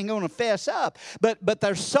caught, I ain't going to fess up. But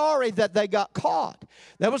they're sorry that they got caught.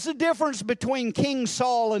 That was the difference between King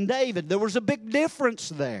Saul and David. There was a big difference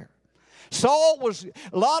there. A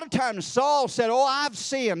lot of times Saul said, "Oh, I've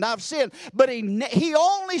sinned. But he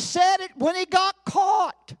only said it when he got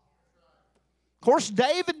caught. Of course,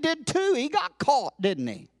 David did too. He got caught, didn't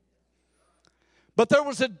he? But there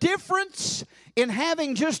was a difference in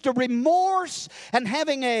having just a remorse and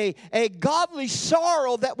having a godly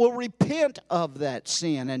sorrow that will repent of that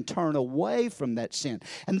sin and turn away from that sin.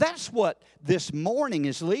 And that's what this mourning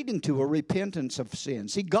is leading to, a repentance of sin.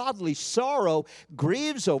 See, godly sorrow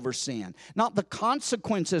grieves over sin, not the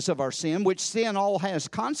consequences of our sin, which sin all has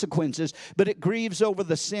consequences, but it grieves over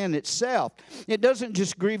the sin itself. It doesn't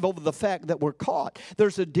just grieve over the fact that we're caught.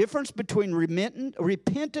 There's a difference between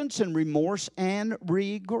repentance and remorse and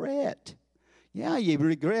regret. Yeah, you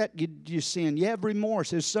regret you sin. You have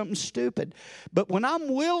remorse. It's something stupid. But when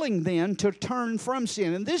I'm willing then to turn from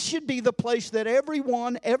sin, and this should be the place that every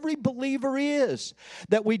believer is,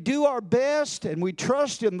 that we do our best and we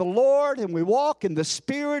trust in the Lord and we walk in the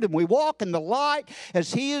Spirit and we walk in the light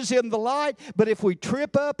as He is in the light. But if we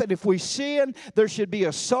trip up and if we sin, there should be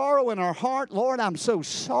a sorrow in our heart. Lord, I'm so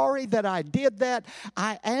sorry that I did that.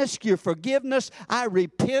 I ask your forgiveness. I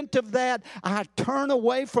repent of that. I turn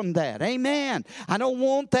away from that. Amen. I don't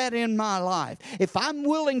want that in my life. If I'm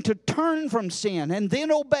willing to turn from sin and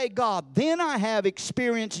then obey God, then I have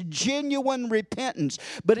experienced genuine repentance.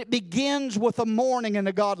 But it begins with a mourning and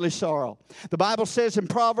a godly sorrow. The Bible says in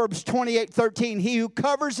Proverbs 28:13, he who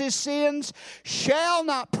covers his sins shall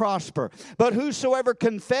not prosper, but whosoever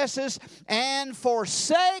confesses and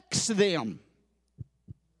forsakes them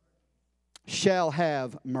shall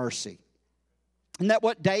have mercy. Isn't that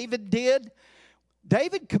what David did?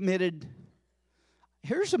 David committed.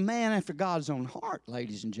 Here's a man after God's own heart,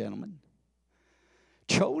 ladies and gentlemen.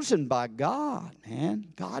 Chosen by God, man.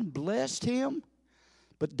 God blessed him.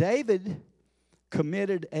 But David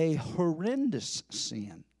committed a horrendous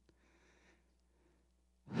sin.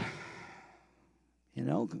 You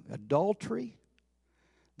know, adultery.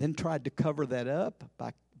 Then tried to cover that up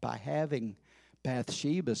by having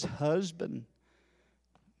Bathsheba's husband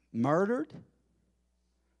murdered.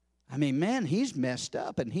 I mean, man, he's messed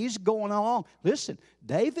up and he's going along. Listen,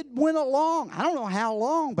 David went along. I don't know how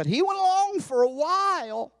long, but he went along for a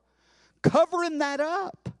while covering that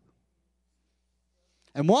up.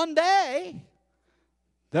 And one day,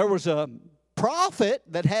 there was a prophet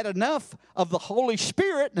that had enough of the Holy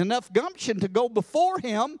Spirit and enough gumption to go before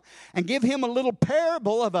him and give him a little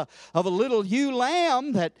parable of a little ewe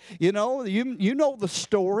lamb that, you know the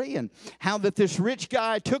story, and how that this rich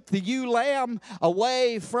guy took the ewe lamb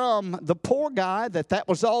away from the poor guy, that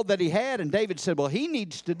was all that he had. And David said, well, he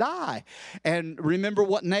needs to die. And remember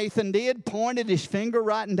what Nathan did? Pointed his finger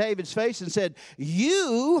right in David's face and said,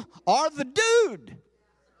 you are the dude.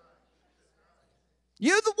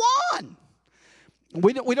 You're the one.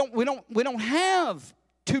 We don't have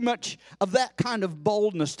too much of that kind of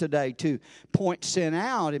boldness today to point sin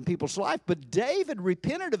out in people's life. But David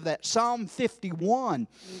repented of that. Psalm 51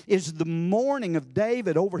 is the mourning of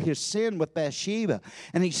David over his sin with Bathsheba.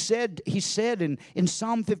 And he said in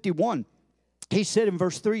Psalm 51, he said in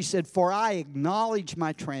verse 3, he said, for I acknowledge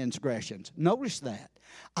my transgressions. Notice that.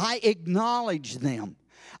 I acknowledge them.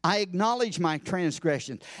 I acknowledge my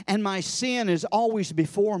transgressions, and my sin is always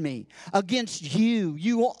before me. Against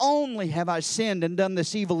you only have I sinned and done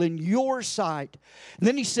this evil in your sight. And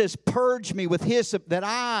then he says, purge me with hyssop, that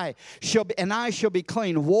I shall be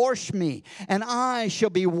clean. Wash me, and I shall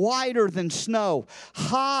be whiter than snow.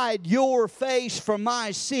 Hide your face from my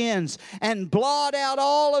sins, and blot out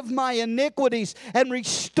all of my iniquities, and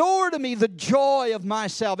restore to me the joy of my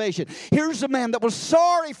salvation. Here's a man that was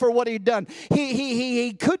sorry for what he'd done.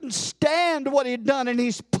 He couldn't stand what he'd done, and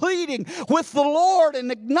he's pleading with the Lord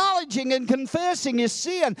and acknowledging and confessing his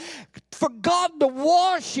sin for God to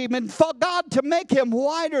wash him and for God to make him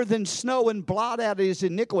whiter than snow and blot out his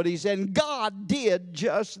iniquities. And God did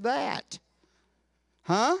just that.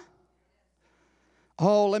 Huh?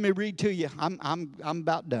 Oh, let me read to you. I'm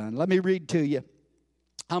about done. Let me read to you.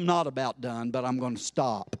 I'm not about done, but I'm going to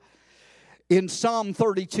stop. In Psalm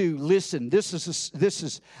 32, listen, this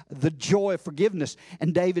is the joy of forgiveness.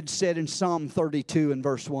 And David said in Psalm 32 and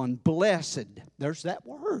verse 1, blessed, there's that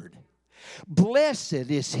word.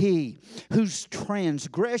 Blessed is he whose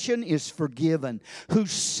transgression is forgiven,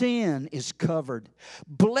 whose sin is covered.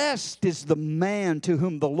 Blessed is the man to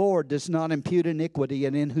whom the Lord does not impute iniquity,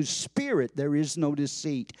 and in whose spirit there is no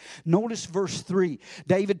deceit. Notice verse 3.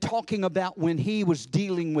 David talking about when he was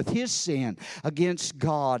dealing with his sin against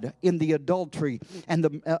God in the adultery and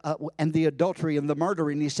the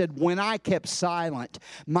murdering. He said, when I kept silent,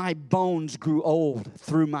 my bones grew old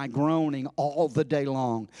through my groaning all the day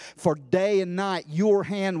long. For day and night your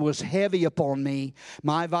hand was heavy upon me.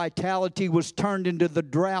 My vitality was turned into the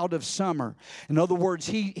drought of summer. In other words,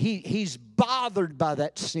 he's bothered by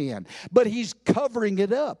that sin, but he's covering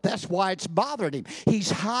it up. That's why it's bothering him. He's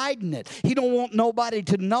hiding it. He don't want nobody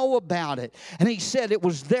to know about it. And he said, it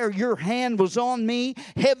was there. Your hand was on me,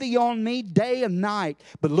 heavy on me, day and night.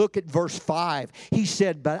 But look at verse 5. He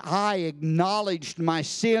said, but I acknowledged my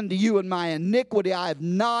sin to you, and my iniquity I have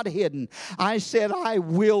not hidden. I said, I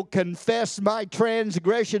will confess my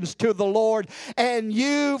transgressions to the Lord, and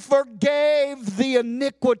you forgave the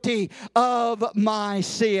iniquity of my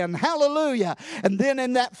sin. Hallelujah. Hallelujah. And then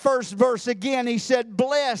in that first verse again, he said,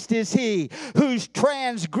 blessed is he whose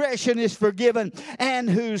transgression is forgiven and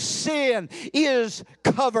whose sin is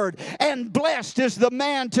covered. And blessed is the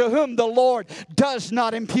man to whom the Lord does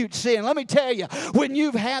not impute sin. Let me tell you, when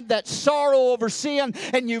you've had that sorrow over sin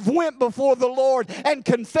and you've went before the Lord and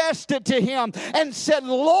confessed it to Him and said,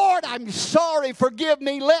 Lord, I'm sorry, forgive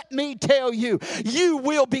me, let me tell you, you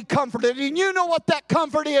will be comforted. And you know what that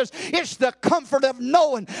comfort is? It's the comfort of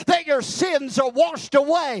knowing that your sins are washed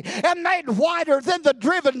away and made whiter than the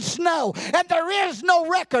driven snow. And there is no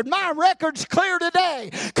record. My record's clear today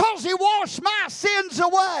because He washed my sins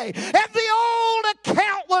away. And the old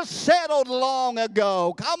account was settled long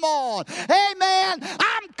ago. Come on. Amen.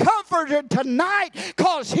 I'm comforted tonight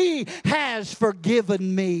because He has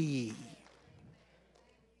forgiven me.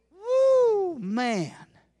 Woo, man.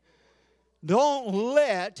 Don't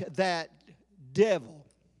let that devil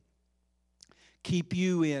keep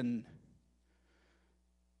you in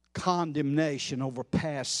condemnation over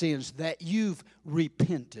past sins that you've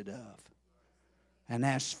repented of and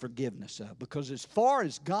asked forgiveness of. Because as far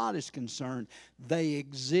as God is concerned, they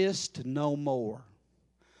exist no more.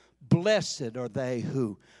 Blessed are they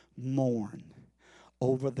who mourn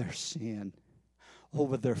over their sin,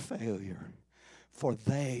 over their failure, for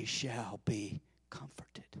they shall be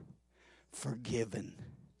comforted, forgiven,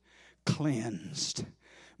 cleansed,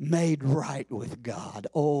 made right with God.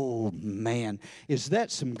 Oh, man. Is that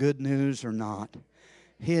some good news or not?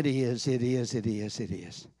 It is, it is, it is, it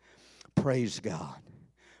is. Praise God.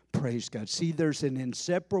 Praise God. See, there's an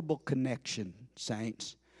inseparable connection,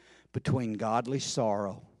 saints, between godly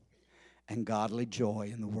sorrow and godly joy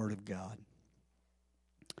in the Word of God.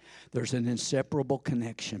 There's an inseparable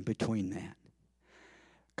connection between that.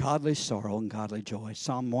 Godly sorrow and godly joy.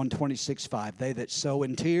 Psalm 126:5. They that sow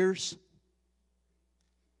in tears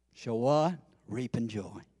shall what? Reap in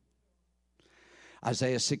joy.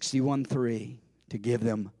 Isaiah 61:3. To give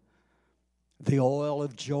them the oil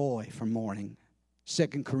of joy for mourning.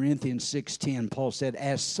 2 Corinthians 6:10. Paul said,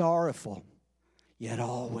 as sorrowful, yet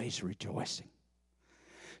always rejoicing.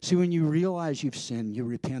 See, when you realize you've sinned, you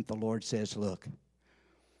repent, the Lord says, look,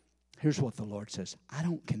 here's what the Lord says. I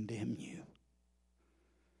don't condemn you.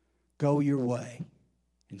 Go your way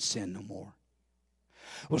and sin no more.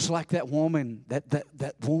 Well, it's like that woman,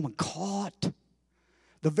 that woman caught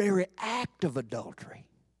the very act of adultery.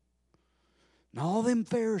 And all them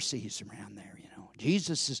Pharisees around there, you know.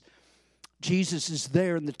 Jesus is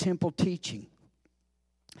there in the temple teaching.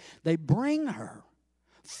 They bring her,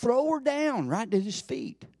 throw her down right at His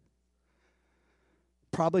feet.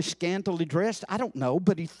 Probably scantily dressed, I don't know,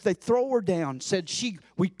 but they throw her down. Said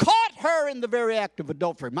we caught her in the very act of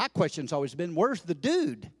adultery. My question's always been, where's the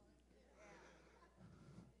dude?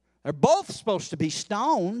 They're both supposed to be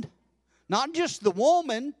stoned. Not just the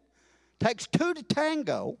woman. Takes two to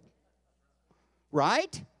tango.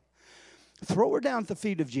 Right? Throw her down at the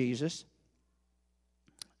feet of Jesus.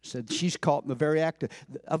 Said she's caught in the very act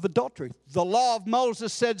of adultery. The law of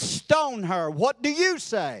Moses said, stone her. What do you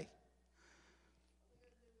say?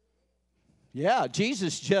 Yeah,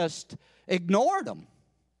 Jesus just ignored them,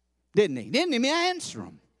 didn't He? Didn't even answer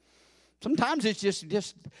them. Sometimes it's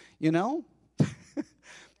just you know.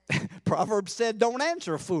 Proverbs said, don't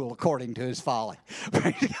answer a fool according to his folly.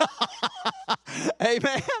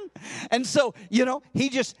 Amen. And so, you know, he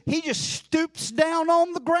just stoops down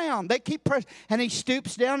on the ground. They keep pressing, and he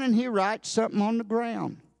stoops down and he writes something on the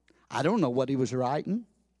ground. I don't know what he was writing,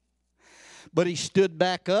 but he stood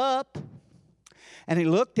back up and he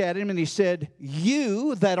looked at him and he said,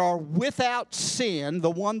 you that are without sin,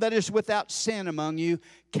 the one that is without sin among you,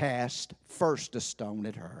 cast first a stone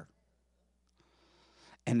at her.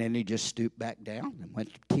 And then he just stooped back down and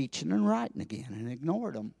went to teaching and writing again and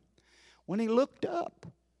ignored them. When he looked up,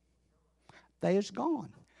 they was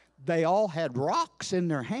gone. They all had rocks in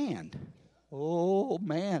their hand. Oh,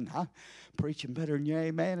 man, I'm preaching better than you,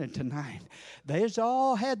 amen, and tonight. They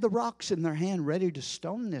all had the rocks in their hand ready to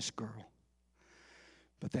stone this girl.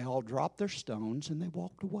 But they all dropped their stones and they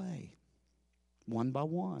walked away, one by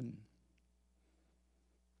one.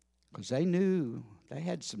 Because they knew they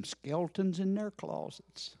had some skeletons in their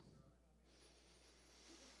closets.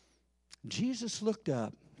 Jesus looked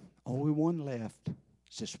up. Only one left.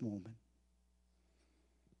 It's this woman.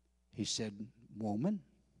 He said, woman,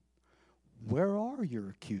 where are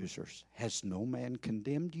your accusers? Has no man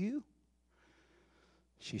condemned you?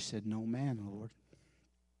 She said, no man, Lord.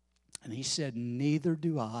 And he said, neither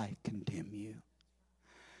do I condemn you.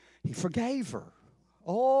 He forgave her.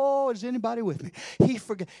 Oh, is anybody with me?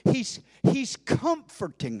 He's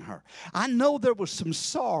comforting her. I know there was some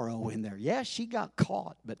sorrow in there. Yeah, she got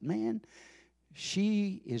caught, but man,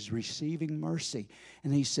 she is receiving mercy.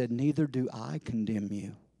 And he said, neither do I condemn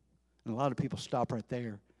you. And a lot of people stop right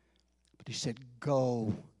there. But he said,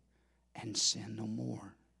 go and sin no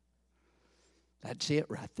more. That's it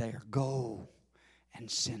right there. Go and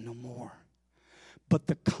sin no more. But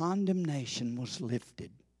the condemnation was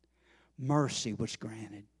lifted. Mercy was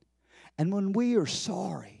granted. And when we are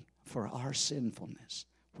sorry for our sinfulness,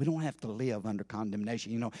 we don't have to live under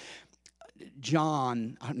condemnation. You know,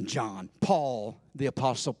 Paul, the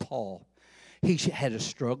Apostle Paul, he had a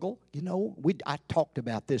struggle. You know, I talked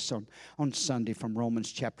about this on Sunday from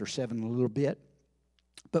Romans chapter 7 a little bit.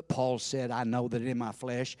 But Paul said, I know that in my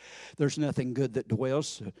flesh there's nothing good that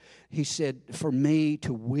dwells. He said, for me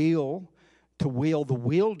to will the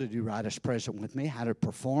will to do right is present with me. How to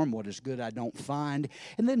perform what is good I don't find.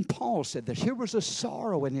 And then Paul said this. Here was a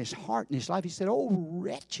sorrow in his heart and his life. He said, oh,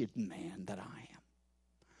 wretched man that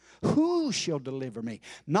I am. Who shall deliver me?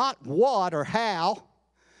 Not what or how.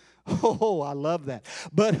 Oh, I love that.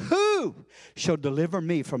 But who shall deliver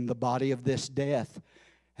me from the body of this death?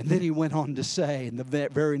 And then he went on to say in the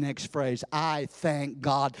very next phrase, I thank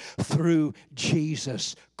God through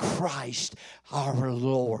Jesus Christ our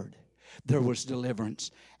Lord. There was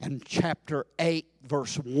deliverance. And chapter 8,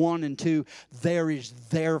 verse 1 and 2, there is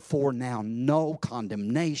therefore now no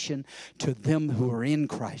condemnation to them who are in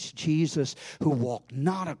Christ Jesus, who walk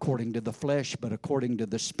not according to the flesh, but according to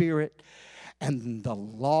the Spirit. And the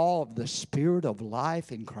law of the Spirit of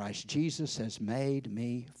life in Christ Jesus has made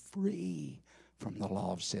me free from the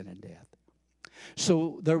law of sin and death.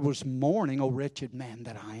 So there was mourning, O wretched man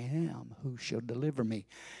that I am, who shall deliver me?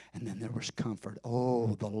 And then there was comfort.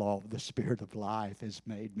 Oh, the law of the Spirit of life has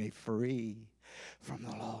made me free from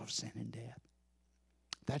the law of sin and death.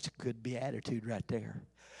 That's a good beatitude right there.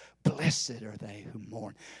 Blessed are they who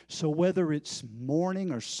mourn. So whether it's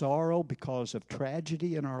mourning or sorrow because of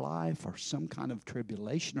tragedy in our life or some kind of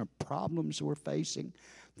tribulation or problems we're facing,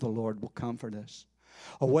 the Lord will comfort us.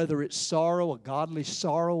 Or whether it's sorrow, a godly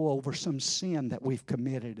sorrow over some sin that we've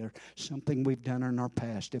committed or something we've done in our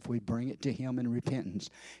past, if we bring it to Him in repentance,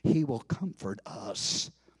 He will comfort us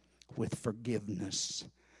with forgiveness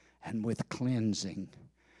and with cleansing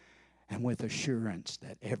and with assurance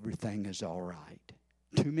that everything is all right.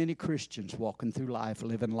 Too many Christians walking through life,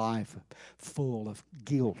 living life full of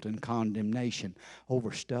guilt and condemnation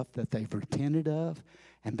over stuff that they've repented of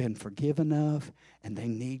and been forgiven of, and they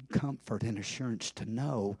need comfort and assurance to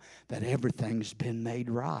know that everything's been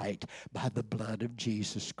made right by the blood of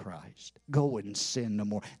Jesus Christ. Go and sin no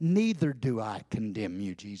more. Neither do I condemn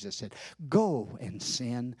you, Jesus said. Go and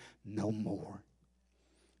sin no more.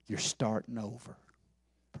 You're starting over.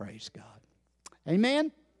 Praise God.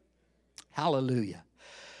 Amen? Hallelujah.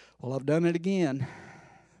 Well, I've done it again.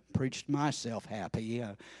 Preached myself happy.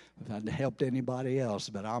 If I'd helped anybody else,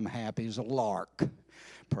 but I'm happy as a lark.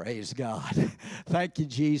 Praise God. Thank you,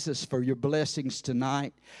 Jesus, for your blessings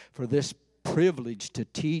tonight, for this privilege to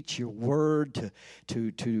teach your word,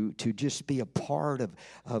 to just be a part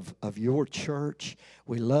of your church.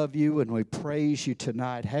 We love you and we praise you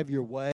tonight. Have your way.